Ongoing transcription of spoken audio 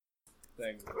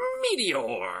thing.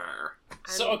 Meteor!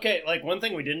 So, okay, like, one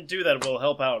thing we didn't do that will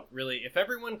help out, really, if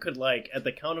everyone could, like, at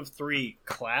the count of 3,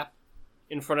 clap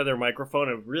in front of their microphone,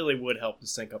 it really would help to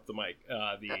sync up the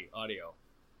the audio.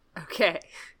 Okay.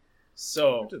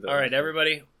 So, alright,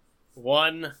 everybody.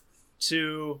 1,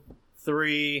 2,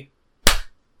 3.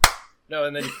 No,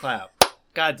 and then you clap.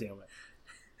 God damn it.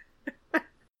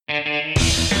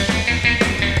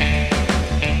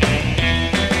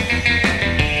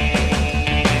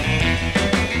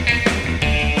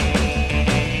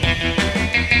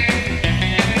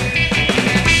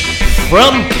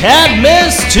 From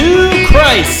Cadmus to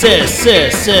Crisis.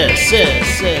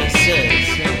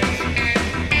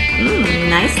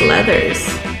 Nice leathers.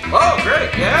 Oh, great,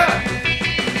 yeah!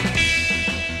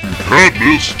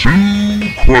 Cadmus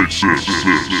to Crisis.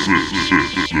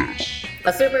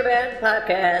 A Superman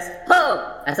podcast.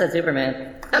 Oh, I said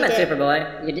Superman. I meant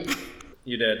Superboy. You did.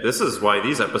 You did. This is why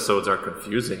these episodes are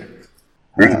confusing.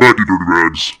 Welcome back, you dirty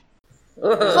rags. Ooh,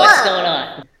 what's going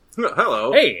on?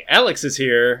 Hello. Hey, Alex is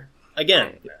here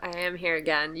again. I am here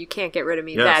again. You can't get rid of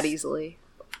me Yes. that easily.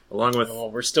 Along with... Well,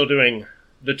 we're still doing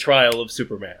the trial of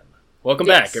Superman. Welcome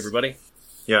Yes. back, everybody.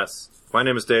 Yes. My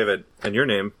name is David. And your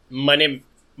name? My name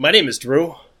is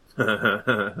Drew.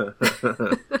 Yep.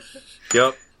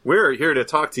 We're here to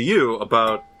talk to you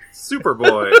about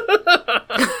Superboy.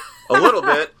 A little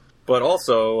bit, but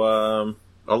also,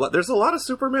 there's a lot of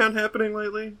Superman happening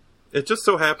lately. It just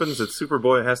so happens that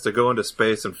Superboy has to go into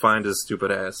space and find his stupid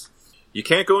ass. You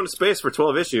can't go into space for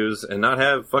 12 issues and not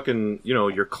have fucking,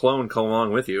 your clone come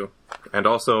along with you. And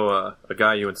also, a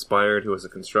guy you inspired who was a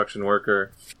construction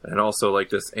worker. And also, like,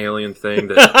 this alien thing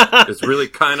that is really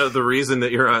kind of the reason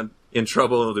that you're in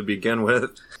trouble to begin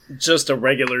with. Just a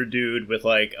regular dude with,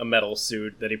 like, a metal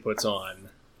suit that he puts on.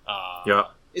 Yeah.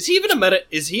 Is he even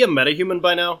is he a metahuman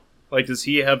by now? Like, does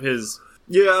he have his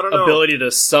Yeah, I don't know. ability to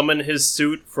summon his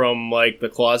suit from, like, the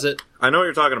closet? I know what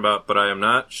you're talking about, but I am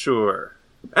not sure.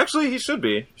 Actually, he should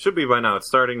be. Should be by now. It's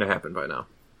starting to happen by now.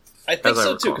 I think As I so,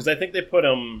 too, recall. because I think they put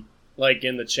him, like,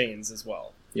 in the chains as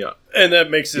well. Yeah. And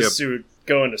that makes his Yep. suit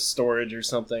go into storage or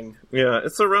something. Yeah,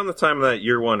 it's around the time of that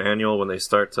year 1 annual when they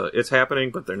start to... It's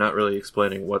happening, but they're not really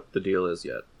explaining what the deal is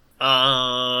yet.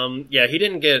 Yeah, he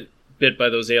didn't get bit by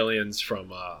those aliens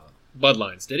from,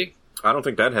 Bloodlines, did he? I don't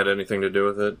think that had anything to do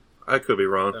with it. I could be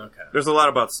wrong. Okay. There's a lot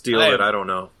about Steel that I don't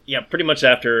know. Yeah, pretty much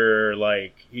after,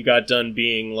 like, he got done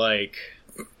being, like...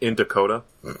 In Dakota?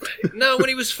 No, when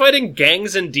he was fighting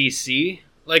gangs in DC,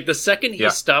 like, the second he Yeah.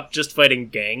 stopped just fighting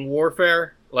gang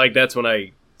warfare, like, that's when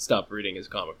I stopped reading his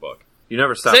comic book. You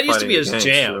never stopped That used to fighting be his the gangs,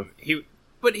 jam.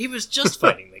 But he was just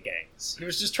fighting the gangs. He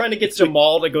was just trying to get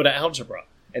Jamal to go to algebra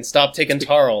and stop taking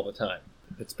tar all the time.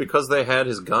 It's because they had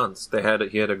his guns. He had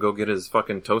to go get his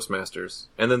fucking Toastmasters.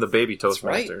 And then the baby That's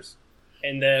right. Toastmasters.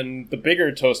 And then the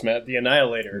bigger Toastmaster, the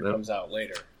Annihilator, Yep. comes out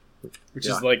later, which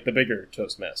Yeah. is like the bigger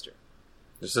Toastmaster.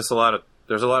 There's just a lot of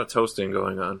toasting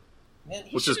going on. Man,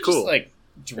 he Which is should've cool. Just, like,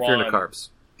 If you're into drawn carbs.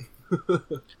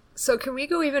 So can we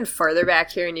go even farther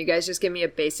back here and you guys just give me a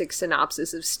basic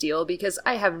synopsis of Steel? Because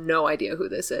I have no idea who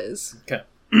this is. Okay.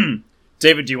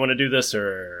 David, do you want to do this,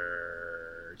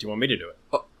 or do you want me to do it?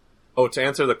 Oh, to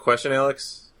answer the question,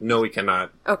 Alex? No, we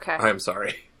cannot. Okay. I'm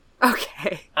sorry.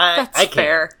 Okay. I That's can.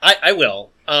 fair. I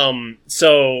will.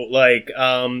 So, like,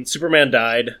 Superman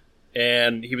died,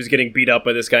 and he was getting beat up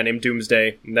by this guy named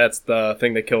Doomsday, and that's the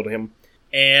thing that killed him.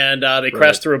 And they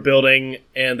crashed through a building,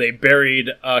 and they buried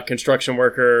a construction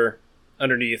worker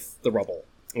underneath the rubble.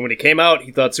 And when he came out,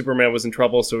 he thought Superman was in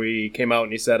trouble, so he came out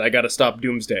and he said, I gotta stop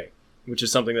Doomsday, which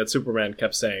is something that Superman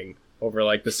kept saying over,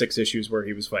 like, the 6 issues where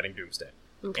he was fighting Doomsday.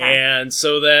 Okay. And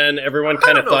so then everyone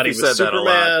kind of don't know thought he if he was said that a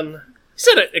lot. Superman. He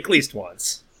said it at least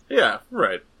once. Yeah,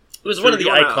 right. It was Sure, one of the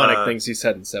you wanna, iconic things he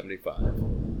said in 75.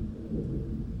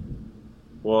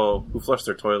 Whoa, who flushed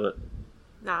their toilet?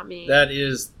 Not me. That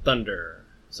is thunder.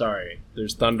 Sorry.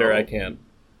 There's thunder. Oh. I can't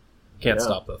Yeah.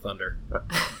 stop the thunder.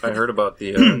 I heard about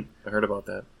the. I heard about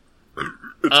that.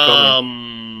 It's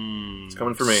coming. It's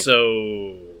coming for me.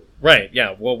 So, right,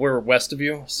 yeah. Well, we're west of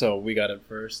you, so we got it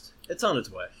first. It's on its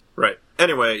way. Right.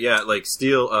 Anyway, yeah, like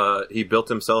Steel. He built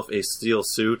himself a steel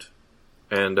suit,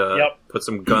 and Yep. put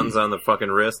some guns on the fucking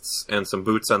wrists and some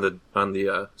boots on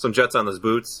the some jets on his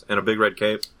boots and a big red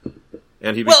cape.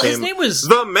 And he Well, became his name was...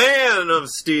 the Man of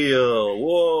Steel.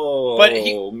 Whoa, But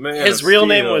Man his of real Steel.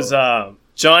 name was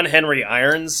John Henry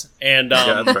Irons, and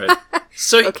Yeah, that's right.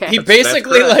 so Okay. he That's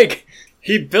basically, correct. like,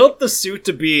 he built the suit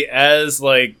to be as,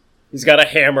 like, he's got a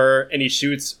hammer, and he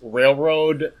shoots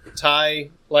railroad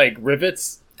tie, like,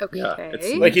 rivets. Okay. Yeah,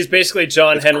 it's Like, he's basically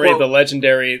John It's Henry, quote- the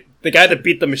legendary, the guy that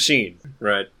beat the machine.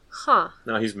 Right. Huh.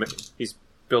 No, he's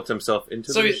built himself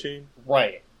into So the he- machine.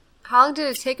 Right. How long did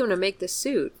it take him to make the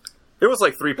suit? It was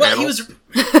like 3 Well, panels.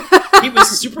 he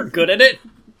was super good at it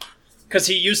because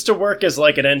he used to work as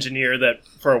like an engineer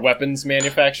for a weapons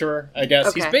manufacturer. I guess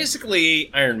Okay. he's basically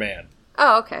Iron Man.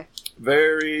 Oh, okay.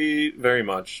 Very, very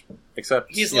much. Except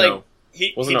He's you like know,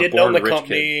 he wasn't a didn't own the born rich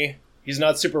company. He's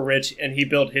not super rich, and he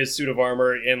built his suit of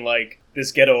armor in like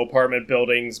this ghetto apartment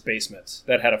building's basement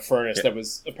that had a furnace that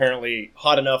was apparently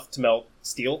hot enough to melt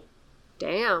steel.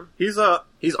 Damn. he's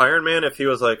Iron Man if he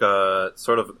was like a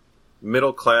sort of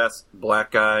middle class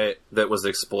black guy that was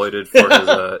exploited for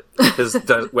his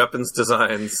weapons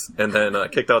designs and then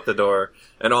kicked out the door,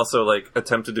 and also like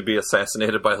attempted to be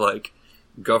assassinated by like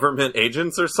government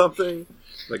agents or something.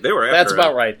 Like they were after That's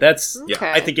about him. right. That's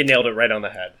Okay. I think you nailed it right on the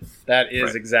head. That is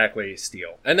Right. exactly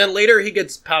Steel. And then later he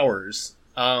gets powers.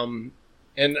 And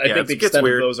I Yeah, think the it gets extent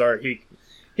weird. of those are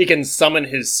he can summon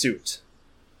his suit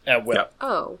at will. Yep.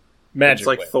 Oh.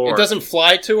 Magically. It's like Thor. It doesn't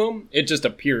fly to him, it just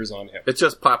appears on him. It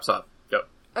just pops up. Yep.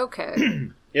 Okay.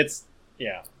 It's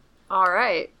yeah. All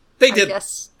right. They I did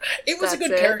guess it was a that's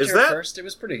good it. character Is that- at first. It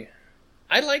was pretty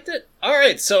I liked it.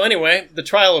 Alright, so anyway, the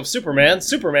trial of Superman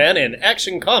in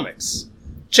Action Comics.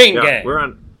 Chain Yeah, Gang. we're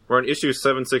on issue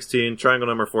 716, triangle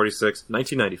number 46,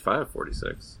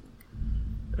 1995-46.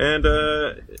 And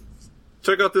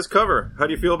check out this cover. How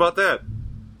do you feel about that?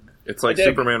 It's like dig.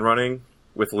 Superman running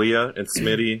with Leah and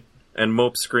Smitty and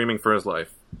Mope screaming for his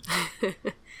life.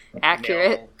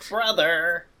 accurate. No,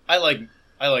 brother. I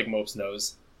like Mope's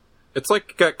nose. It's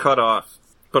like it got cut off,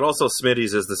 but also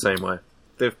Smitty's is the same way.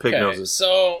 They have pig Okay, noses.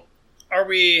 so are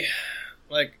we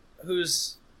like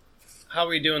how are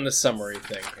we doing the summary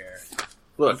thing here?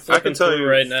 Look, I Flipping can tell through you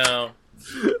right now.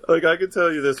 Like I can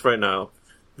tell you this right now.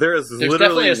 There is There's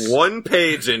literally definitely one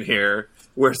page in here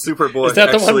where Superboy Is that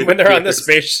the one actually when they're on the appears.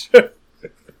 spaceship?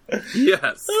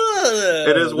 Yes.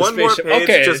 It is one more page,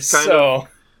 Okay, just kind so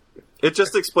It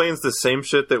just explains the same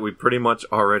shit that we pretty much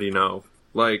already know.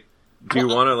 Like, do you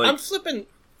want to like? I'm flipping.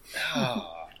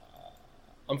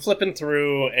 I'm flipping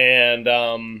through, and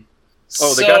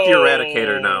Oh, they got the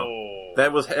Eradicator now.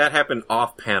 That happened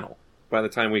off panel. By the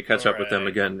time we catch up with them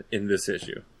Alright. again in this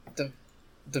issue,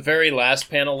 The very last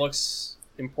panel looks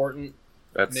important.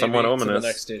 that's Maybe somewhat to ominous. the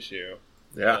next issue.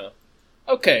 Yeah.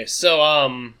 Okay, so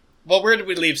well, where did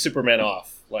we leave Superman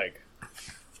off? Like,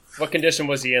 what condition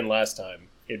was he in last time?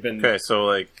 He'd been Okay, so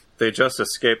like they just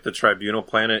escaped the Tribunal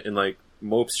planet in like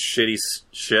Mope's shitty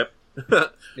ship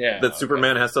yeah. that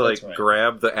Superman has to like That's right.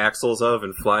 grab the axles of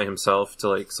and fly himself to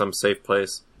like some safe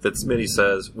place that Smitty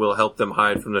says will help them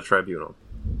hide from the Tribunal.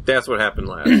 That's what happened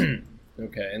last.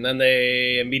 Okay, and then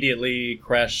they immediately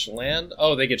crash land.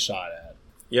 Oh, they get shot at.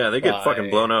 Yeah, they get Bye. fucking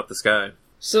blown out the sky.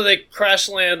 So they crash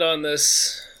land on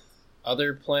this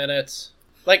other planet.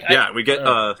 Like, Yeah, we get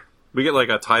like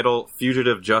a title,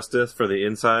 Fugitive Justice, for the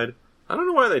inside. I don't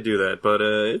know why they do that, but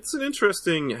it's an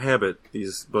interesting habit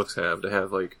these books have to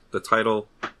have like the title,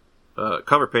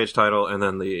 cover page title, and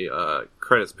then the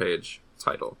credits page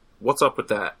title. What's up with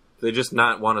that? Do they just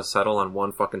not want to settle on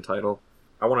one fucking title?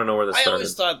 I want to know where this I started.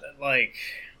 always thought that, like,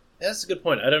 that's a good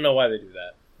point. I don't know why they do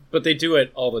that, but they do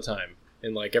it all the time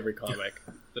in like every comic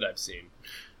that I've seen.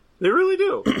 They really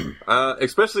do.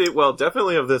 Especially, well,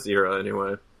 definitely of this era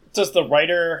anyway. Does the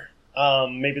writer,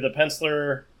 maybe the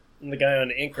penciler, and the guy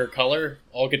on ink or color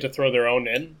all get to throw their own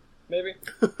in? Maybe.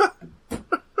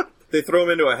 They throw them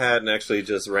into a hat and actually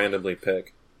just randomly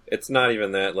pick. It's not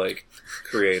even that, like,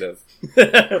 creative.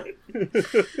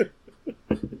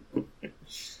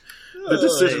 The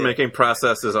decision-making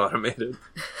process is automated.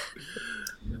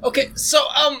 Okay, so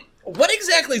what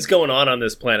exactly is going on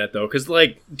this planet though? Because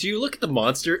like, do you look at the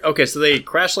monster? Okay, so they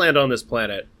crash land on this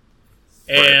planet,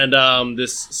 and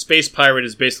this space pirate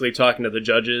is basically talking to the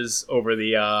judges over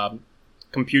the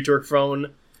computer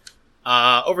phone,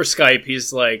 over Skype.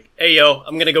 He's like, "Hey yo,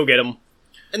 I'm gonna go get him,"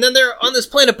 and then they're on this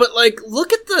planet. But like,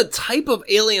 look at the type of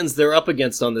aliens they're up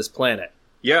against on this planet.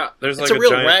 Yeah, there's It's like a real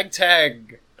giant...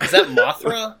 ragtag. Is that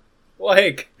Mothra?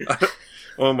 Like,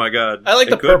 Oh my god. I like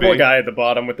the It could purple be. guy at the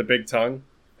bottom with the big tongue.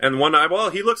 And one eyeball,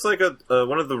 he looks like a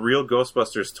one of the real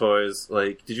Ghostbusters toys.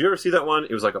 Like, did you ever see that one?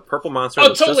 It was like a purple monster Oh, that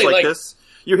was totally, just like like- this.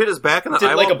 You hit his back and the Did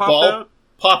eyeball like a popped ball out.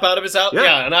 pop out of his out? Yeah.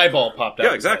 Yeah, an eyeball popped out. Yeah,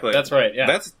 of his head. exactly. That's right. Yeah,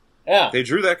 That's they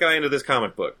drew that guy into this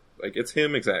comic book. Like, it's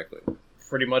him exactly.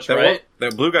 pretty much That, right.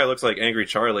 that blue guy looks like Angry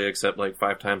Charlie, except like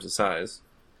 5 times the size.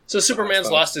 So Superman's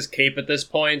Awesome. lost his cape at this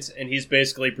point, and he's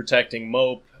basically protecting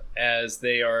Mope as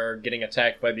they are getting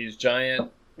attacked by these giant,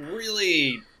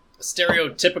 really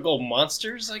stereotypical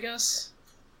monsters, I guess.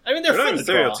 I mean, they're They're fun not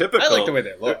to draw. stereotypical. I like the way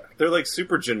they look. They're like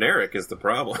super generic is the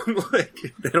problem. Like,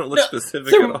 they don't look No,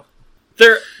 specific they're- at all.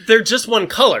 They're just one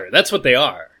color. That's what they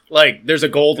are. Like, there's a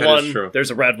gold That is one, true.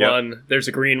 there's a red Yep. one, there's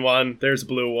a green one, there's a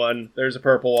blue one, there's a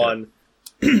purple one.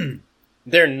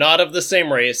 They're not of the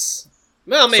same race.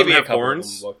 Well, maybe Some a have couple horns.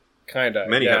 of them look kind of.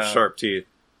 Many yeah. have sharp teeth.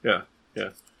 Yeah.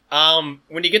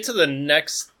 When you get to the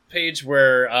next page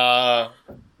where,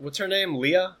 what's her name?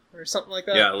 Leah? Or something like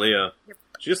that? Yeah, Leah.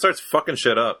 She just starts fucking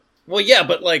shit up. Well, yeah,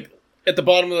 but, like, at the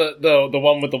bottom of the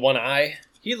one with the one eye,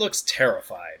 he looks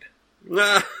terrified.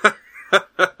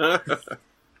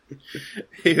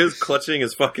 He is clutching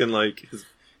his fucking, like,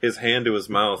 his hand to his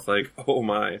mouth, like, oh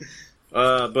my.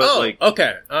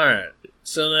 Okay, alright.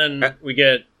 So then we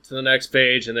get to the next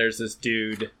page, and there's this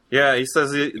dude. Yeah, he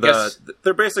says guess-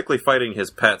 they're basically fighting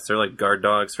his pets. They're like guard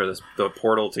dogs for the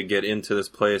portal to get into this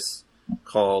place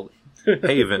called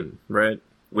Haven, right?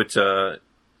 Which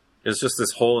is just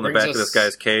this hole in the Brings back of this us-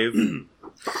 guy's cave.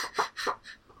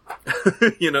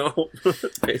 You know,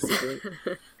 basically.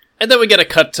 And then we get a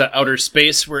cut to outer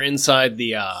space. We're inside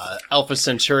the Alpha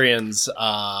Centaurion's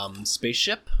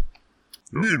spaceship.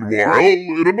 Meanwhile,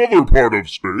 in another part of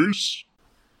space,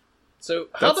 So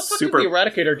how That's the fuck super- did the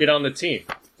Eradicator get on the team?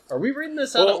 Are we reading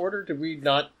this out Well- of order? Did we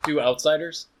not do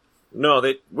Outsiders? No,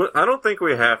 I don't think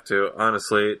we have to.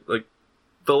 Honestly, like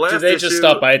the last. Did they just issue-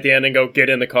 stop by at the end and go, get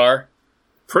in the car?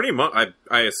 Pretty much,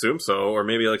 I assume so, or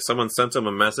maybe like someone sent him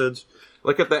a message.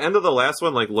 Like at the end of the last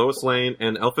one, like Lois Lane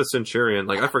and Alpha Centurion,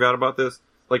 like I forgot about this.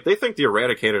 Like they think the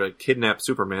Eradicator like kidnapped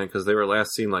Superman because they were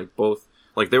last seen like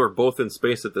they were both in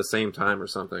space at the same time or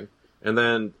something. And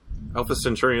then Alpha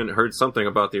Centurion heard something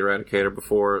about the Eradicator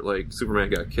before like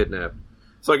Superman got kidnapped.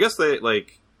 So I guess they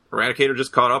like Eradicator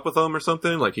just caught up with them or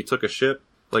something. Like he took a ship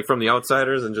like from the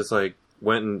Outsiders and just like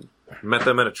went and met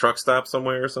them at a truck stop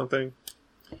somewhere or something.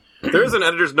 There is an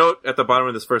editor's note at the bottom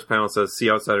of this first panel that says, "See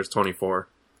Outsiders 24."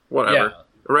 Whatever.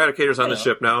 Eradicator's on the Yeah.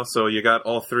 ship now, so you got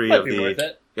all three Might of be worth the.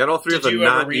 it. You got all three of the Did you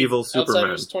ever not read evil Superman.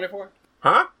 Outsiders 24?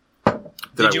 Huh?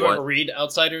 Did I you what? ever read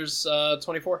Outsiders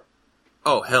 24?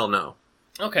 Oh hell no!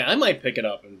 Okay, I might pick it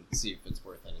up and see if it's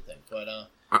worth anything. But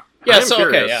I yeah, am so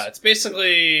curious. okay, yeah, it's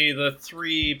basically the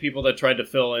three people that tried to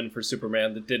fill in for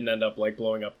Superman that didn't end up like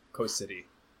blowing up Coast City.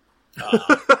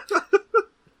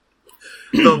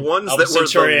 The ones Alpha that were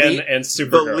Centurion and the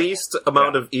Supergirl. least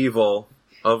amount of evil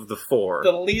of the four.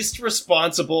 The least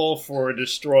responsible for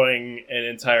destroying an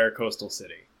entire coastal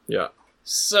city. Yeah,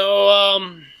 So,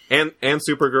 and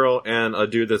Supergirl and a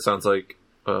dude that sounds like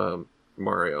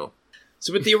Mario.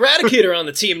 so with the Eradicator on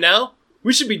the team now,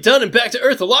 we should be done and back to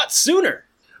Earth a lot sooner.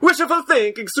 Wishful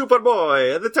thinking,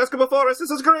 Superboy. The task before us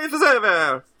is as great as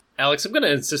ever. Alex, I'm going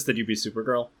to insist that you be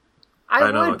Supergirl. I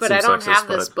I know, would, it but I seems don't sexist, have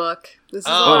this but- book. This is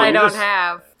Oh, what I you don't just-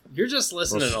 have. You're just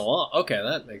listening along. Okay,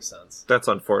 that makes sense. That's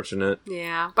unfortunate.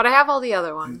 Yeah, but I have all the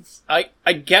other ones. I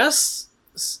guess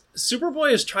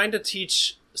Superboy is trying to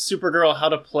teach Supergirl how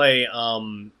to play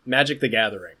Magic the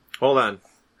Gathering. Hold on.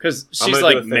 Because I'm she's gonna do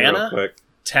like, a thing real mana? quick.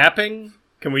 Tapping?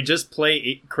 Can we just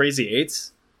play crazy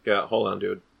eights? Yeah, hold on,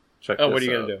 dude. Check Oh, this what are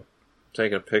you out. going to do?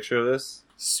 Taking a picture of this,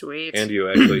 Sweet. and you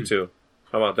actually too.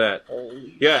 How about that?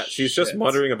 Holy Yeah, she's just shit.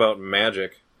 muttering about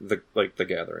magic, the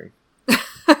Gathering.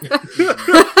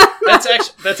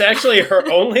 That's actually her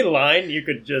only line. You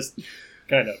could just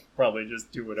kind of probably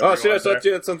just do whatever Oh you shit! I want there. thought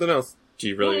you had something else. Do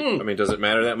you really? I mean, does it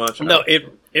matter that much? No,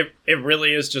 it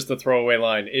really is just a throwaway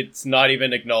line. It's not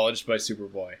even acknowledged by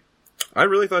Superboy. I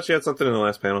really thought she had something in the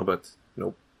last panel, but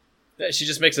nope. She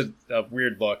just makes a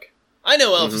weird look. I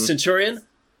know Alpha Centurion,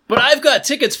 but I've got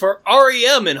tickets for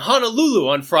REM in Honolulu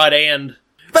on Friday, and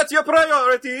That's your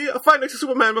priority. Finding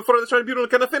Superman before the tribunal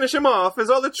can finish him off is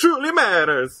all that truly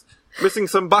matters. Missing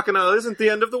some bacchanal isn't the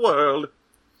end of the world,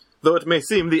 though it may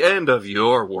seem the end of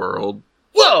your world.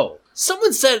 whoa!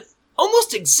 Someone said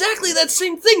almost exactly that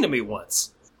same thing to me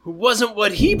once, who wasn't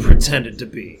what he pretended to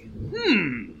be.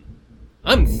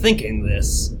 I'm thinking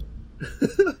this.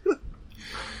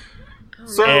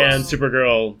 So, And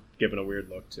Supergirl giving a weird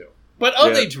look too. But Yeah.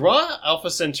 they draw Alpha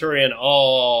Centurion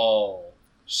all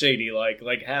shady, like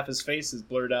half his face is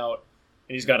blurred out,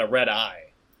 and he's got a red eye.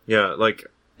 yeah, like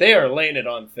They are laying it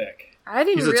on thick. I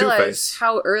didn't He's a realize Two-Face.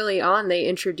 how early on they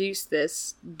introduced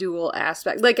this dual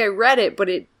aspect. Like, I read it, but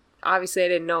obviously I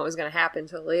didn't know it was going to happen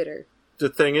until later. the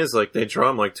thing is, like they draw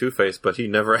him like Two-Face, but he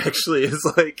never actually is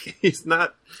like he's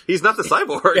not the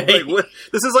cyborg. Yeah, Like, what,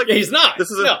 this is like Yeah, he's not. This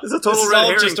is a No, this is a total this is red all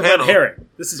herring just a panel. red herring.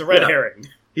 This is a red Yeah. herring.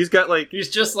 He's got like He's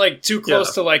just like too close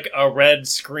Yeah. to like a red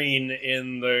screen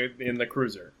in the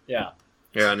cruiser. Yeah,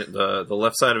 yeah, and the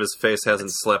left side of his face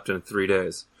hasn't slept in 3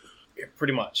 days.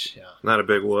 pretty much. Yeah. Not a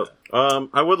big whoop.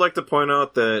 I would like to point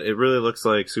out that it really looks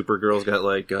like Supergirl's got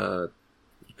like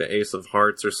the Ace of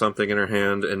Hearts or something in her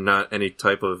hand, and not any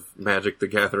type of Magic the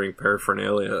Gathering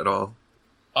paraphernalia at all.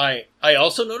 I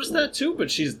also noticed that too, but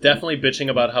she's definitely bitching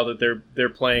about how that they're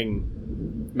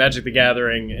playing Magic the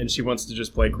Gathering, and she wants to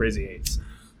just play Crazy Eights.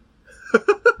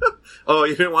 Oh,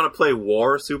 you didn't want to play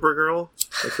War Supergirl?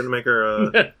 That's gonna make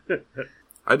her.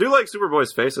 I do like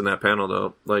Superboy's face in that panel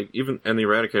though. Like and the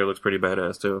Eradicator looks pretty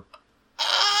badass too.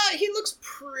 He looks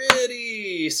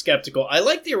pretty skeptical. I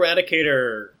like the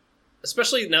Eradicator,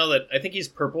 especially now that I think he's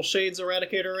Purple Shades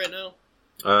Eradicator right now,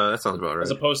 That sounds about right.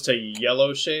 as opposed to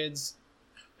Yellow Shades.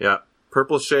 Yeah,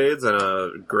 purple shades and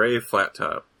a gray flat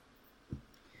top.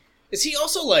 Is he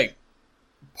also like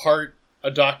part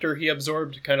a doctor he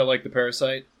absorbed, kind of like the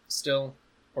Parasite still,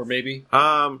 or maybe?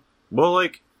 Well,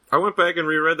 like I went back and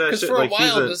reread that Because shit. for Like a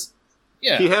while,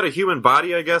 he had a human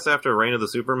body, I guess, after Reign of the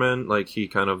Supermen. Like he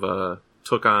kind of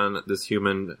took on this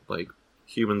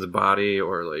human's body,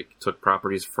 or like took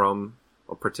properties from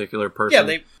a particular person.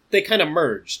 Yeah, they kind of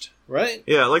merged, right?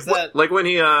 Yeah, like that- like when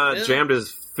he jammed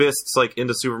his fists like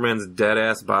into Superman's dead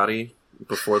ass body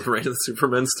before the Reign of the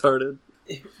Supermen started.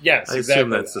 Yes, I exactly. assume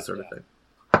that's the sort of thing.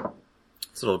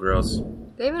 It's a little gross.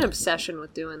 They have an obsession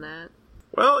with doing that.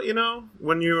 Well, you know,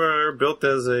 when you are built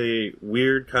as a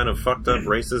weird kind of fucked up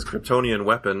racist Kryptonian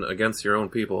weapon against your own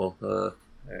people,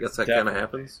 I guess that kind of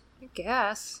happens. I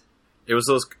guess. It was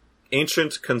those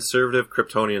ancient conservative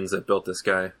Kryptonians that built this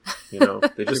guy. You know,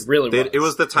 they just it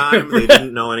was the time they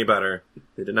didn't know any better.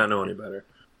 They did not know any better.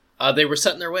 They were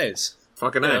set in their ways.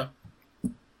 Fucking A.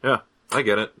 Yeah, I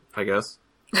get it. I guess.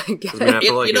 I get Doesn't mean I have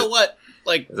to like You know it. what?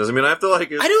 Like, It doesn't mean I have to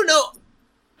like it. I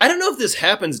don't know if this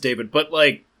happens, David, but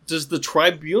like, does the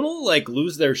Tribunal like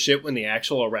lose their shit when the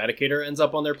actual Eradicator ends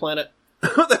up on their planet?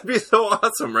 That'd be so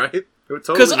awesome, right? It would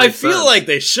totally Because I make feel sense. like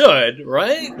they should,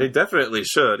 right? They definitely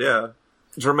should, yeah.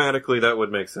 Dramatically, that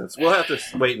would make sense. We'll have to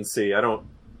wait and see. I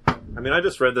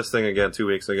just read this thing again 2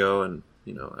 weeks ago, and,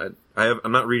 you know,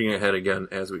 I'm not reading ahead again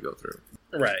as we go through.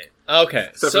 Right. Okay.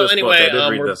 Except for So this anyway, book, I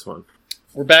did read this one.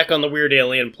 we're back on the weird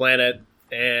alien planet,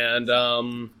 and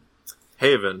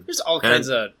Haven. there's all kinds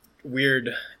of weird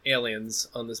aliens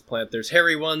on this planet. There's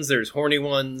hairy ones, there's horny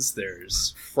ones,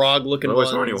 there's frog-looking Always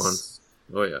ones, horny ones.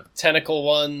 Oh, yeah. tentacle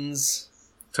ones.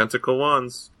 Tentacle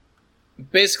ones.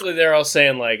 Basically, they're all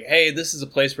saying, like, hey, this is a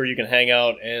place where you can hang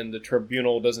out and the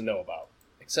Tribunal doesn't know about.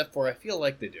 Except for, I feel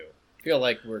like they do. I feel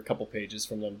like we're a couple pages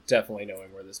from them definitely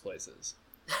knowing where this place is.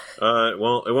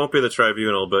 Well, it won't be the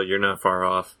Tribunal, but you're not far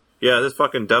off. Yeah, this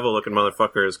fucking devil-looking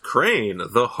motherfucker is Crane,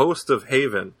 the host of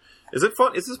Haven. Is it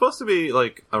fun? Is it supposed to be,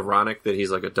 like, ironic that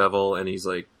he's, like, a devil and he's,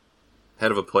 like,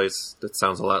 head of a place that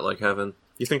sounds a lot like heaven?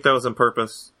 You think that was on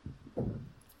purpose?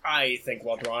 I think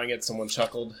while drawing it, someone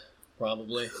chuckled.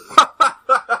 Probably.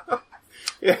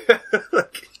 Yeah.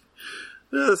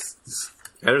 This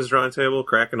header's drawing table,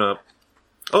 cracking up.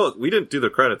 Oh, we didn't do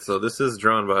the credits, though. This is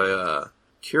drawn by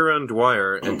Kieran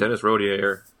Dwyer and Dennis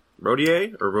Rodier.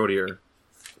 Rodier or Rodier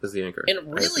is the anchor.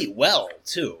 And really well,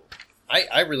 too.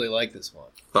 I really like this one.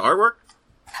 The artwork?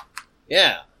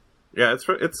 Yeah. Yeah,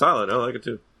 it's solid. I like it,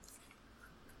 too.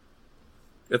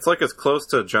 It's like as close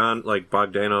to John, like,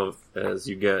 Bogdanov as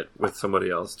you get with somebody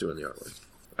else doing the artwork.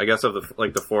 I guess of the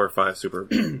 4 or 5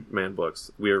 Superman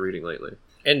books we are reading lately.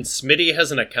 And Smitty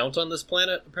has an account on this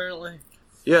planet, apparently?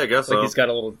 Yeah, I guess Like so.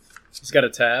 he's got a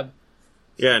tab.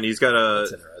 Yeah, and he's got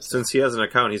That's interesting. since he has an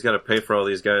account, he's got to pay for all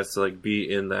these guys to like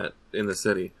be in the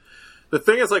city. The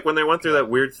thing is, like when they went through that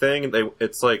weird thing,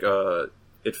 it's like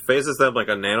it phases them like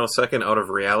a nanosecond out of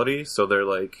reality, so they're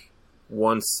like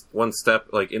one step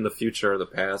like in the future or the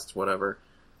past, whatever.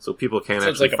 So people can't So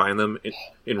it's actually like find them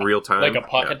in real time, Like a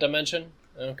pocket dimension?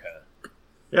 Okay.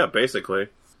 Yeah, basically.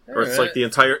 Or it's Alright. like the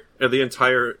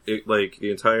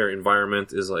entire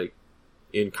environment is like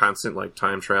in constant like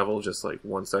time travel, just like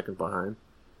 1 second behind.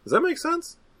 Does that make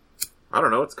sense? I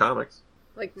don't know. It's comics.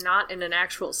 Like, not in an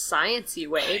actual science-y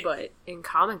way, but in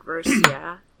comic verse,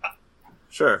 yeah.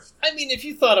 Sure. I mean, if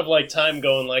you thought of like time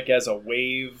going like as a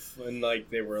wave, and like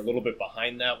they were a little bit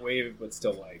behind that wave, but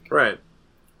still like Right.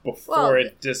 before Well,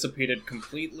 it dissipated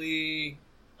completely.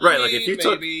 Right. I Like mean,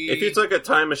 if you took a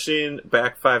time machine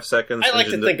back 5 seconds, I like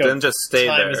to and think then of just stay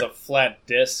time there. as a flat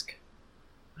disc.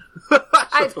 Shut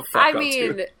the fuck I up,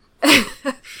 mean, dude.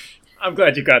 I'm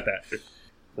glad you got that.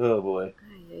 Oh boy.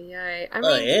 I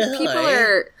mean,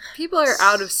 people are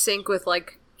out of sync with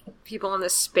like people on the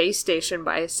space station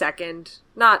by a second,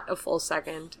 not a full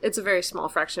second. It's a very small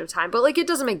fraction of time, but like it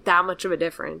doesn't make that much of a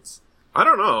difference. I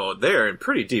don't know. They're in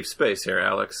pretty deep space here,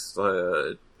 Alex.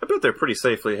 I bet they're pretty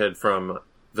safely hid from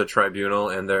the Tribunal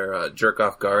and their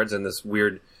jerk-off guards and this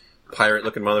weird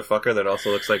pirate-looking motherfucker that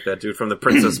also looks like that dude from The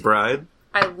Princess Bride.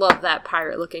 I love that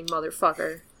pirate-looking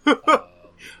motherfucker.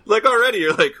 Like, already,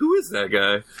 you're like, who is that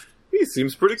guy? He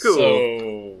seems pretty cool.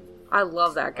 So I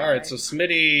love that guy. All right, so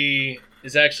Smitty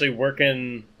is actually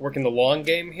working the long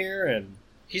game here, and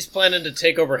he's planning to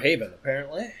take over Haven,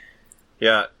 apparently.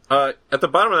 Yeah. At the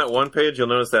bottom of that one page, you'll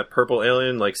notice that purple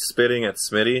alien, like, spitting at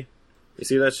Smitty. You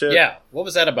see that shit? Yeah. What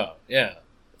was that about? Yeah.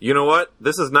 You know what?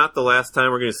 This is not the last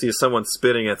time we're going to see someone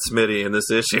spitting at Smitty in this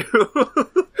issue.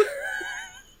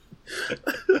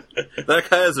 That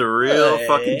guy is a real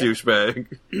fucking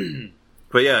douchebag.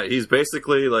 But yeah, he's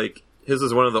basically, like, his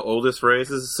is one of the oldest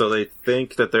races, so they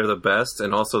think that they're the best,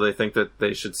 and also they think that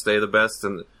they should stay the best,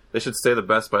 and they should stay the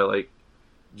best by, like,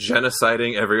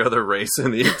 genociding every other race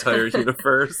in the entire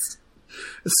universe.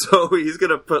 So he's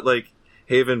gonna put, like,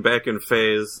 Haven back in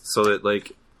phase so that,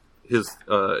 like, his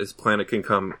planet can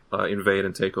come invade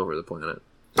and take over the planet.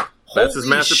 That's his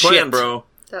master plan, bro.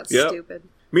 That's stupid.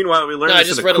 Meanwhile, we learned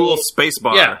this in a cool space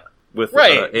bar with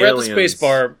aliens. We're at the space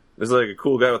bar. There's like a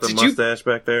cool guy with a mustache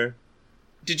back there.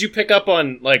 Did you pick up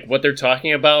on, like, what they're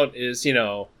talking about is, you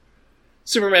know,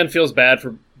 Superman feels bad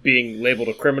for being labeled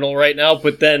a criminal right now,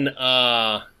 but then,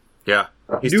 yeah.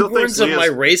 He still thinks newborns of my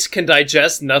race can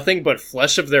digest nothing but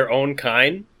flesh of their own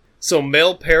kind, so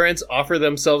male parents offer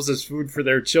themselves as food for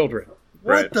their children.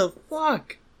 What the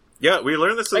fuck? Yeah, we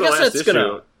learned this in the last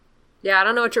issue. Yeah, I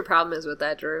don't know what your problem is with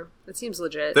that, Drew. It seems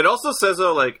legit. It also says,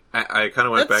 though, like, I kind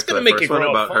of went back to the first one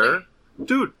about her.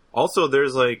 Dude, also,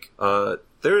 there's, like,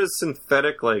 there is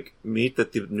synthetic, like, meat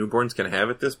that the newborns can have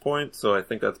at this point, so I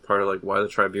think that's part of, like, why the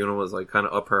Tribunal was, like, kind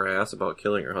of up her ass about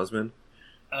killing her husband.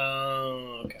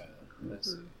 Oh, okay. I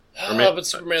see. But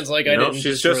Superman's like, I didn't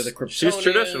destroy the Kryptonians. She's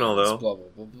traditional, though. Blah, blah,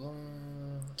 blah, blah.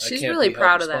 She's really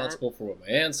proud of that. Responsible for what my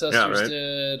ancestors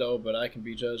did. Oh, but I can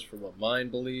be judged for what mine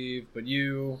believe. But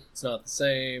you, it's not the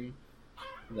same.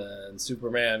 Then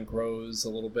Superman grows a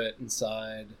little bit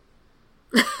inside.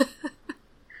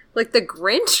 Like the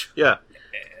Grinch? Yeah.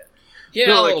 Yeah,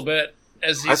 no, a little bit.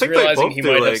 As he's realizing he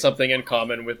might have something in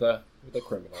common with a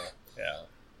criminal. Yeah.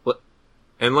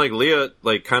 And, like, Leah,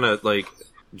 like, kind of, like,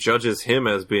 judges him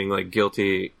as being, like,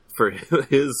 guilty for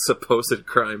his supposed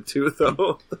crime, too,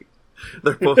 though.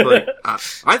 They're both like,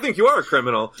 I think you are a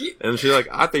criminal. And she's like,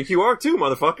 I think you are, too,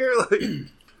 motherfucker. Like,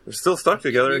 we're still stuck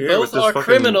together here with this both are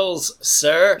criminals,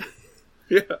 sir.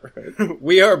 Yeah, right.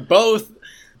 We are both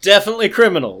definitely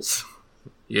criminals.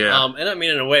 Yeah. And I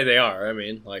mean, in a way they are. I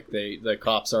mean, like, the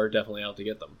cops are definitely out to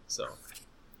get them, so.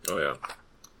 Oh, yeah.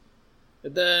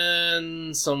 And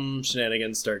then some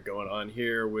shenanigans start going on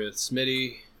here with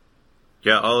Smitty.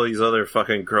 Yeah, all these other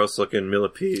fucking gross-looking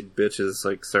millipede bitches,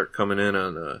 like, start coming in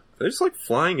on, they're just, like,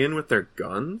 flying in with their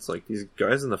guns, like, these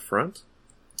guys in the front.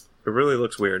 It really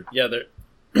looks weird. Yeah,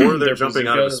 they're jumping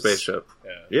out of a spaceship.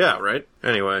 Yeah, right?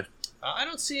 Anyway. I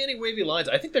don't see any wavy lines.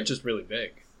 I think they're just really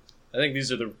big. I think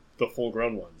these are the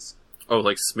full-grown ones. Oh,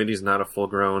 like Smitty's not a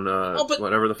full-grown,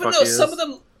 whatever the fuck he is?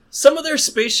 Some of their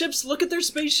spaceships, look at their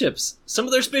spaceships. Some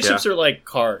of their spaceships are like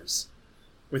cars.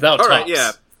 Without tops. Alright,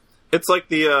 yeah. It's like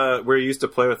the, where you used to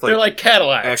play with, like... They're like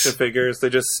Cadillacs. Action figures. They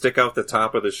just stick out the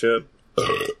top of the ship.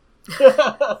 This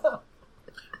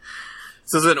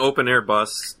is an open-air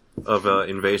bus of,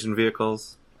 invasion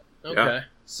vehicles. Okay. Yeah.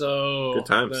 So... Good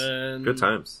times. Good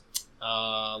times.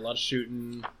 A lot of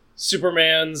shooting.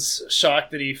 Superman's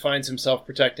shocked that he finds himself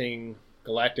protecting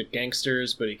galactic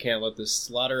gangsters, but he can't let this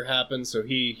slaughter happen, so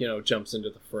he, jumps into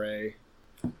the fray.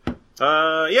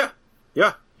 Yeah.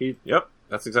 Yep.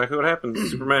 That's exactly what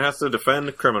happens. Superman has to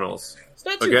defend criminals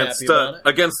against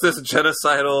this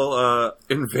genocidal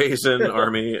invasion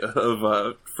army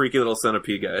of freaky little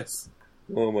centipede guys.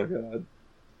 Oh my god.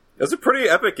 It's a pretty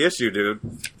epic issue, dude.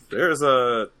 There's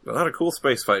a lot of cool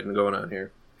space fighting going on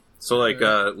here. So, like,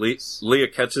 Leah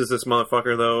catches this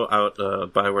motherfucker, though,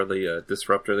 out by where the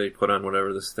disruptor they put on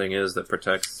whatever this thing is that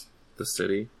protects the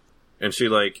city. And she,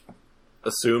 like,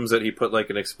 assumes that he put, like,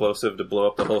 an explosive to blow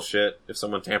up the whole shit if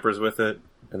someone tampers with it.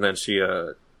 And then she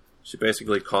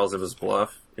basically calls him his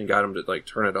bluff and got him to, like,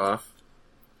 turn it off.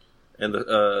 And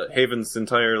the Haven's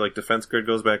entire, like, defense grid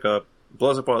goes back up,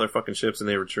 blows up all their fucking ships, and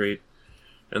they retreat.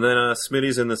 And then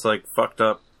Smitty's in this, like, fucked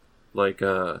up, like,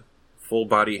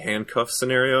 full-body handcuff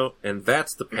scenario, and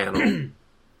that's the panel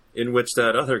in which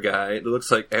that other guy, that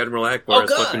looks like Admiral Akbar's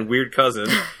fucking weird cousin,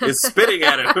 is spitting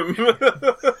at him.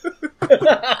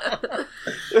 I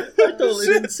totally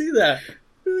didn't see that.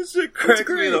 This shit cracks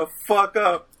me the fuck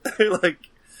up.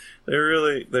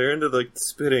 They're into, like,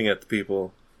 spitting at the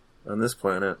people on this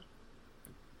planet.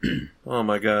 Oh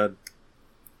my god.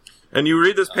 And you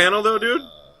read this panel, though, dude?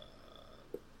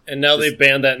 And now they've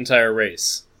banned that entire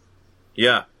race.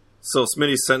 Yeah. So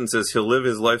Smitty's sentence is, he'll live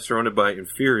his life surrounded by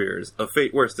inferiors, a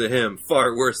fate worse than him,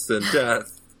 far worse than death.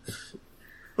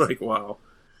 Like, wow.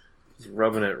 Just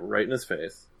rubbing it right in his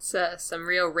face. Some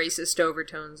real racist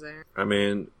overtones there. I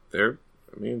mean,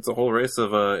 it's a whole race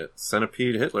of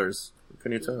centipede Hitlers. What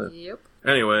can you tell it? Yep.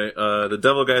 Anyway, the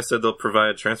devil guy said they'll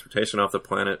provide transportation off the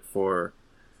planet for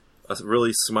a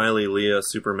really smiley Leah,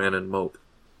 Superman, and Mope.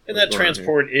 And that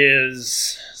transport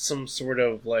is some sort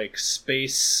of like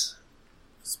space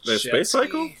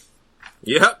cycle?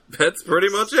 Yep, that's pretty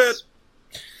much it.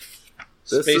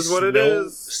 This is what it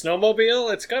is.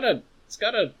 Snowmobile? It's got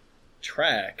a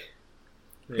track.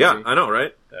 Maybe. Yeah, I know,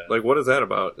 right? Yeah. Like, what is that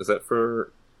about? Is that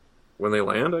for when they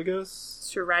land, I guess?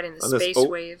 It's for riding the On this space oak-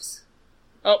 waves.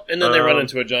 Oh, and then they run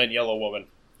into a giant yellow woman.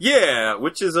 Yeah,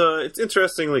 which is it's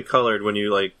interestingly colored when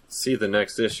you like see the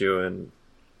next issue and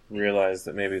realize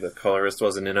that maybe the colorist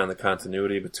wasn't in on the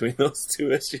continuity between those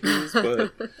two issues,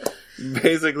 but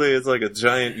basically it's like a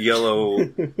giant yellow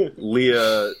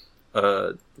Leah,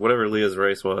 whatever Leah's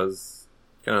race was,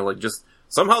 kind of like just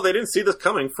somehow they didn't see this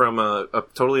coming from a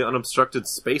totally unobstructed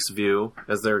space view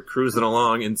as they're cruising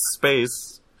along in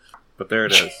space, but there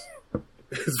it is.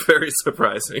 It's very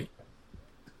surprising.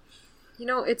 You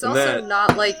know, it's And also that-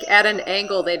 not like at an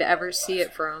angle they'd ever see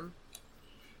it from.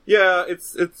 Yeah,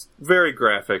 it's very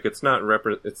graphic. It's not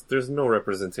there's no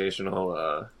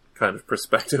representational kind of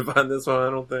perspective on this one,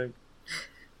 I don't think.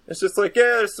 It's just like,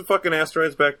 yeah, there's some fucking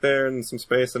asteroids back there and some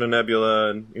space and a nebula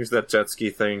and here's that jet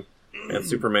ski thing and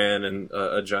Superman and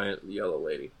a giant yellow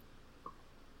lady.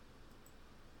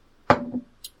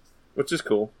 Which is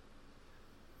cool.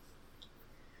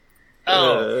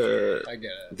 I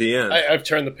get it. The end. I've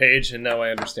turned the page and now I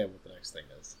understand what the next thing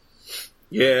is.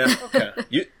 Yeah. Okay.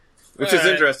 Which is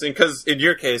Alright. interesting because in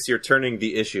your case you're turning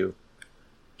the issue.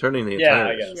 Turning the Yeah,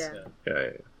 entire I guess. Yeah. Yeah. Yeah.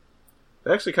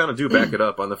 They actually kind of do back it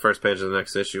up on the first page of the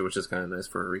next issue, which is kind of nice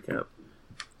for a recap.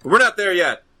 But we're not there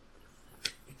yet.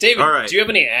 David, All right. do you have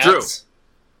any ads? Drew.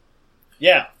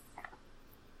 Yeah.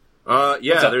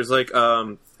 Yeah, What's up? there's like,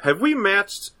 have we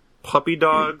matched puppy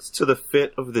dogs to the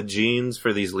fit of the jeans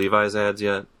for these Levi's ads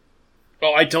yet?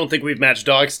 Oh, I don't think we've matched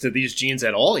dogs to these jeans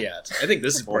at all yet. I think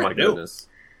this is Oh my brand new. goodness.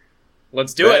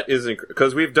 Let's do it.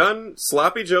 Because we've done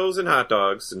sloppy joes and hot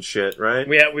dogs and shit, right?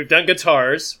 We've done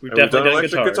guitars. We've And we've definitely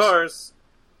done done electric guitars.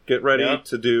 Get ready Yeah.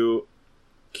 to do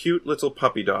cute little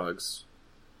puppy dogs.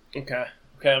 Okay,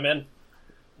 I'm in.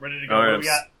 Ready to go. All right, What do we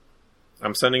got?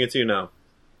 I'm sending it to you now.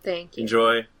 Thank you.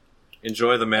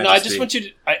 Enjoy the majesty. No, I just want you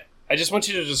to. I just want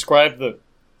you to describe the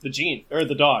gene or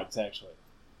the dogs actually.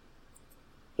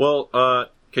 Well,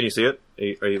 can you see it?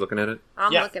 Are you looking at it?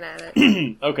 I'm Yeah. looking at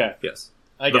it. Okay, Yes.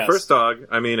 I The guess. first dog,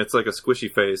 I mean, it's like a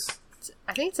squishy face.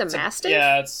 I think it's a mastiff.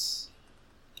 Yeah, it's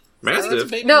a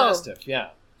Mastiff? baby No. mastiff. Yeah.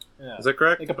 Is that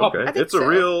correct? Like a puppy. Okay. I think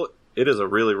It is a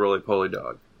really roly-poly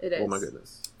dog. It is. Oh my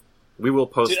goodness. We will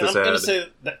post Dude, this I'm gonna ad say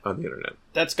that on the internet.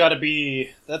 that's got to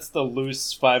be the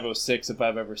loose 506 if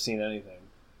I've ever seen anything.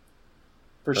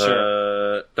 For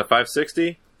sure. The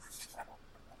 560?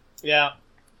 Yeah.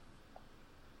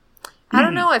 I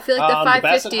don't know. I feel like the The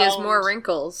 550 Basset has more Hound.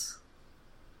 wrinkles.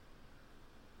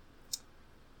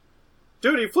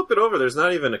 Dude, you flip it over, there's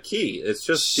not even a key. It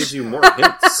just gives you more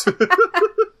hints. What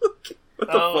the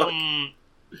fuck?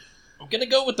 I'm gonna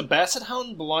go with the Basset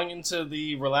Hound belonging to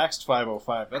the relaxed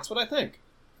 505. That's what I think.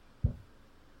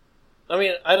 I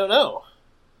mean, I don't know.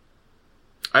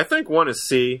 I think 1 is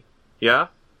C, yeah?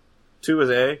 2 is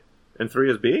A, and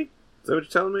 3 is B? Is that what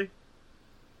you're telling me?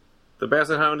 The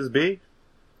Basset Hound is B?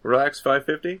 Relax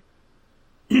 550?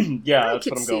 Yeah, I that's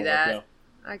could what I'm see going that. with. Yeah.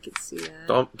 I could see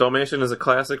that. Dalmatian is a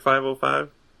classic 505?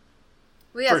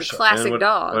 Well, yeah, For it's a sure. classic And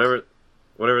dog.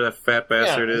 Whatever that fat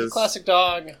bastard Yeah, he's a is. classic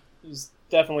dog. He's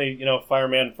definitely,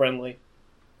 fireman friendly.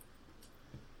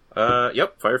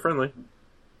 Yep, fire friendly.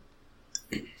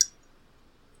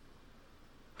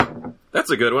 That's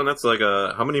a good one. That's like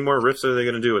how many more riffs are they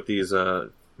going to do with these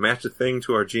match a thing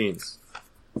to our jeans?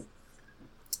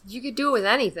 You could do it with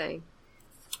anything.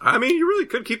 I mean, you really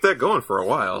could keep that going for a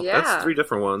while. Yeah. That's 3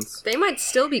 different ones. They might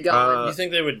still be going. You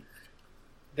think they would?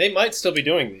 They might still be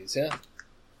doing these, yeah.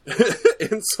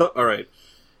 All right.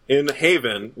 In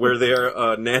Haven, where they are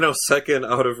a nanosecond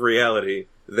out of reality,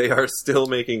 they are still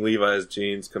making Levi's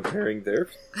jeans, comparing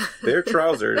their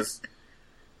trousers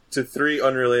to 3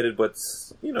 unrelated but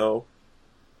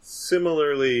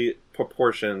similarly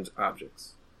proportioned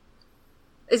objects.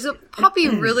 Is a puppy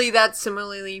really that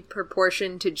similarly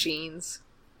proportioned to jeans?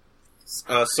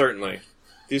 Certainly.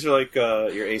 These are like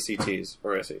your ACTs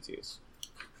or SATs.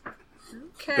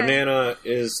 Okay. Banana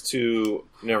is to.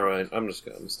 Never mind. I'm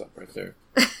gonna stop right there.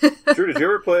 Drew, did you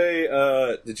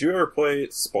ever play?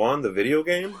 Spawn the video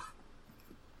game?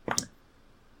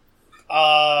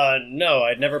 No,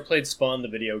 I'd never played Spawn the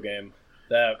video game.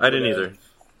 I didn't either.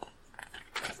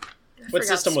 What forgot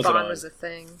system was it Spawn on? was a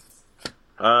thing.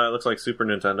 It looks like Super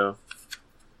Nintendo.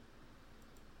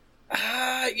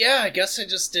 Yeah, I guess I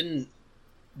just didn't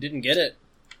get it.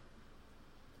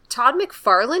 Todd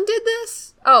McFarlane did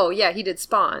this? Oh, yeah, he did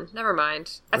Spawn. Never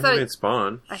mind. I He thought made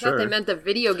Spawn. I Sure. thought they meant the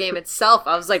video game itself.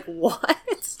 I was like,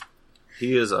 what?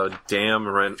 He is a damn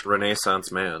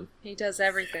Renaissance man. He does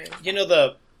everything. You know,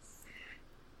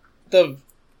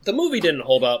 the movie didn't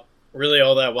hold up really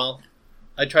all that well.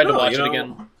 I tried to No, watch you it know-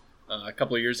 again a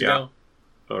couple of years Yeah. ago.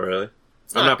 Oh, really?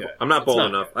 It's I'm not not. good. I'm not It's bold not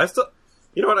enough. good. I still.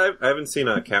 You know what? I haven't seen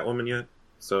a Catwoman yet.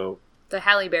 So The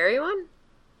Halle Berry one?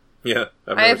 yeah,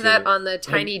 I have that on the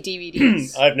tiny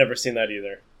DVDs. I've never seen that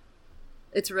either.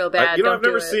 It's real bad. you know, Don't I've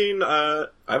never do it. seen.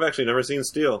 I've actually never seen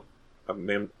Steel.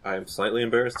 I'm slightly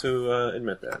embarrassed to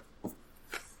admit that.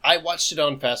 I watched it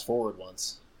on fast forward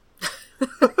once.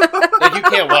 Like, you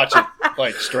can't watch it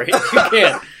like straight. You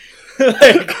can't.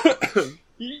 Like,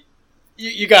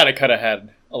 you got to cut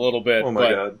ahead a little bit. Oh my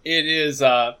but God. It is.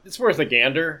 It's worth a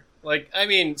gander. Like, I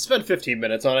mean, spend 15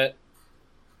 minutes on it.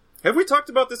 Have we talked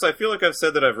about this? I feel like I've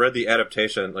said that I've read the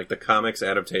adaptation, like the comics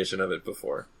adaptation of it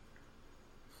before,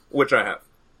 which I have.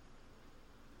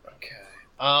 Okay.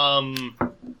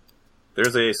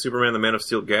 There's a Superman the Man of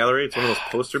Steel gallery. It's one of those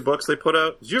poster books they put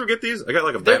out. Did you ever get these? I got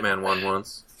like a They're- Batman one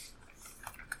once.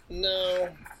 No.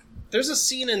 There's a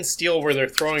scene in Steel where they're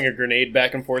throwing a grenade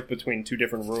back and forth between two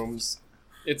different rooms.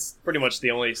 It's pretty much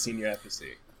the only scene you have to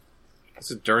see.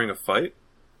 Is it during a fight?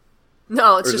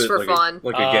 No, it's Or is just it for like fun.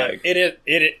 like a gag.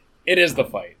 It is the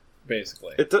fight,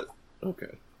 basically. It does. Okay.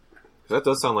 'Cause that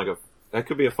does sound like that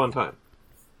could be a fun time.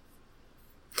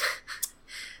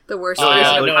 The worst Oh, version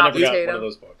yeah, of no, I Hot never got one Potato. of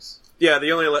those books. Yeah,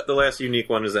 the last unique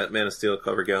one is that Man of Steel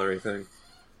cover gallery thing.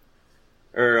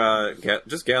 Or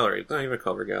just gallery. It's not even a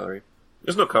cover gallery.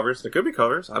 There's no covers. There could be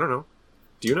covers. I don't know.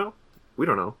 Do you know? We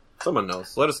don't know. Someone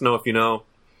knows. Let us know if you know.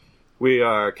 We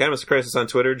are Cannabis Crisis on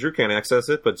Twitter. Drew can't access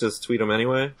it, but just tweet them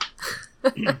anyway.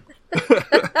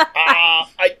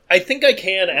 I think I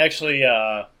can actually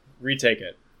retake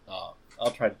it.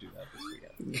 I'll try to do that this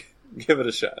weekend. Give it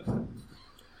a shot.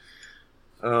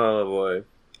 Oh boy.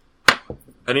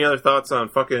 Any other thoughts on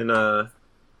fucking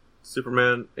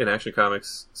Superman in Action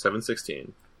Comics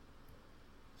 716?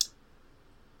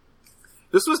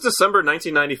 This was December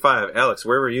 1995. Alex,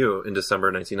 where were you in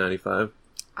December 1995?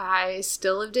 I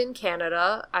still lived in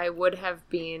Canada. I would have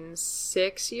been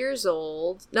 6 years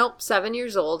old. Nope, 7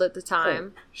 years old at the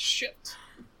time. Shit.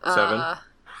 7?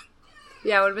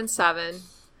 Yeah, I would have been 7.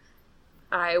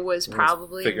 I was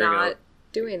probably figuring not out.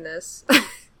 doing this.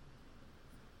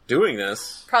 Doing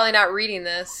this? Probably not reading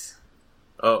this,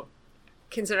 Oh.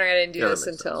 considering I didn't do Yeah, that this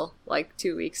makes until like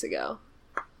 2 weeks ago.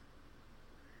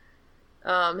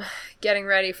 Getting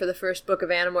ready for the first book of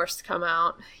Animorphs to come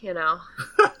out, you know.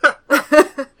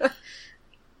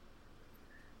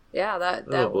 Yeah, that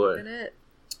Oh, would boy. have been it.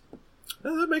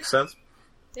 Yeah, that makes sense.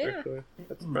 Yeah. Actually.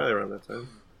 That's probably around that time.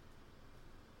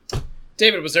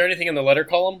 David, was there anything in the letter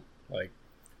column? Like,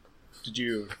 did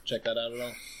you check that out at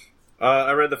all?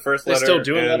 I read the first They letter, still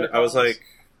doing and letter I was columns? like,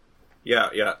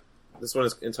 yeah. This one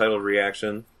is entitled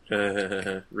Reaction.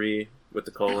 Re with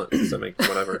the colon, something,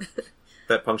 whatever.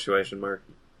 That punctuation mark.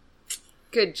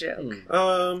 Good joke.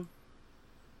 A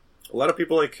lot of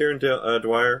people like Kieran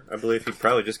Dwyer. I believe he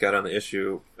probably just got on the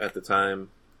issue at the time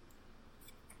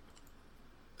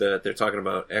that they're talking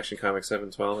about Action Comics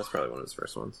 712. That's probably one of his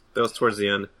first ones. That was towards the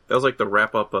end. That was like the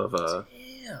wrap up of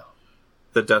Damn.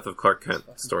 the death of Clark Kent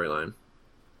storyline.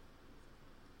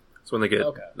 It's when they get.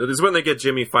 Okay. This is when they get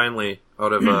Jimmy finally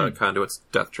out of Conduit's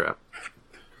death trap.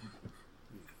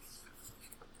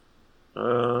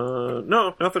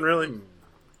 No, nothing really.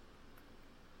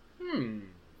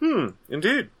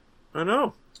 Indeed. I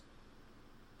know.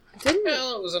 Didn't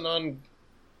Well, it was a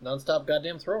non-stop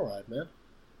goddamn throw ride, man.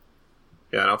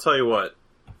 Yeah, and I'll tell you what.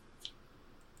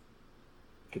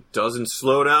 It doesn't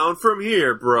slow down from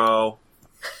here, bro.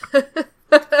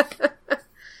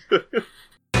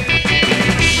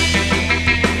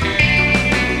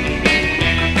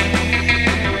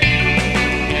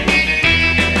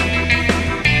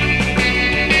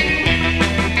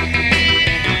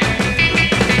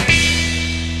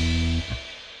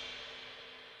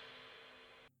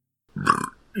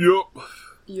 Yup.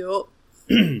 Yup.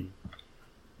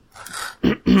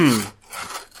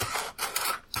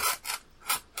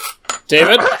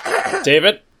 David.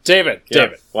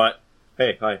 What?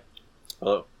 Hey, hi.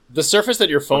 Hello. The surface that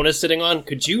your phone is sitting on,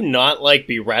 could you not, like,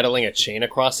 be rattling a chain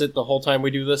across it the whole time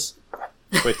we do this?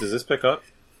 Wait, does this pick up?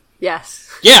 Yes.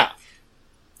 Yeah,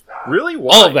 Really?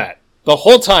 Why? all of that. The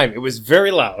whole time. It was very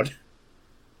loud.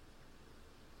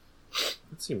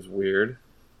 That seems weird.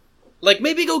 Like,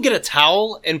 maybe go get a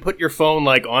towel and put your phone,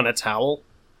 like, on a towel.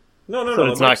 No, So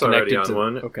it's the not mic's already connected on to-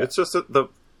 one. okay. It's just that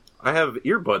I have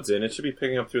earbuds in. It should be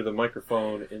picking up through the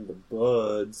microphone in the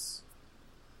buds.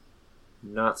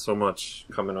 Not so much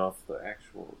coming off the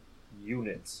actual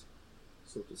units,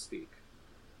 so to speak.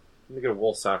 Let me get a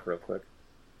wool sock real quick.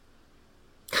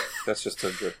 That's just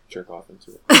to jerk off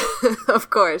into it. Of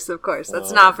course.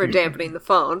 That's not for dampening the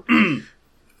phone.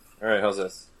 Alright, how's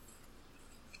this?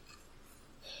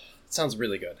 Sounds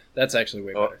really good. That's actually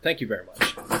way better. Thank you very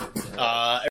much.